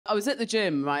I was at the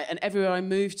gym, right, and everywhere I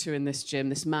moved to in this gym,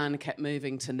 this man kept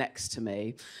moving to next to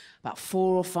me. About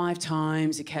 4 or 5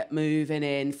 times, he kept moving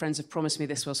in. Friends have promised me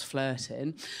this was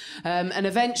flirting. And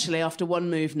eventually, after one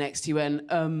move next, he went,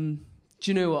 do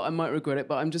you know what, I might regret it,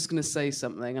 but I'm just going to say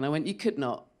something. And I went, you could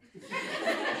not.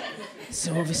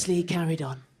 So obviously he carried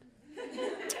on.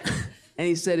 And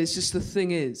he said, it's just the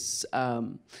thing is,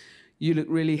 you look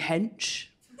really hench.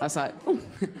 I was like, oh.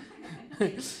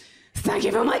 Thank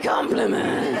you for my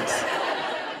compliment.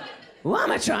 Why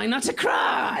am I trying not to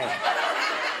cry?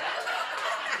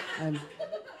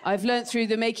 I've learnt through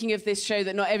the making of this show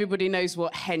that not everybody knows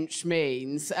what hench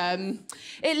means.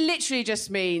 It literally just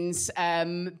means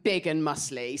big and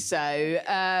muscly. So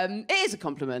it is a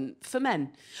compliment for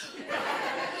men.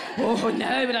 Oh,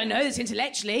 no, but I know this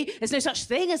intellectually. There's no such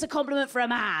thing as a compliment for a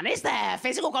man, is there?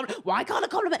 Physical compliment. Why can't a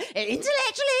compliment...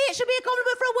 Intellectually, it should be a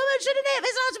compliment for a woman, shouldn't it? If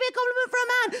it's allowed to be a compliment for a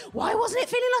man, why wasn't it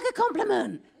feeling like a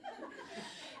compliment?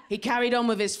 He carried on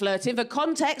with his flirting. For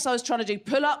context, I was trying to do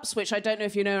pull-ups, which I don't know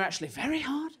if you know are actually very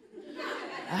hard.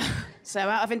 So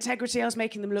out of integrity, I was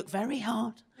making them look very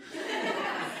hard.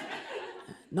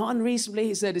 Not unreasonably,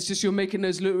 he said, it's just you're making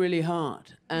those look really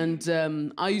hard.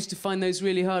 And I used to find those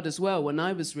really hard as well when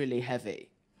I was really heavy.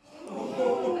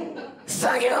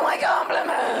 Thank you for my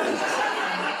compliment!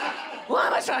 Why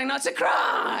am I trying not to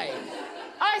cry?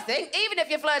 I think, even if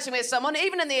you're flirting with someone,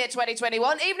 even in the year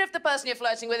 2021, even if the person you're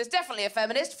flirting with is definitely a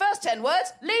feminist, first 10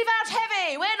 words, leave out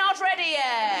heavy, we're not ready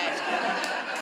yet.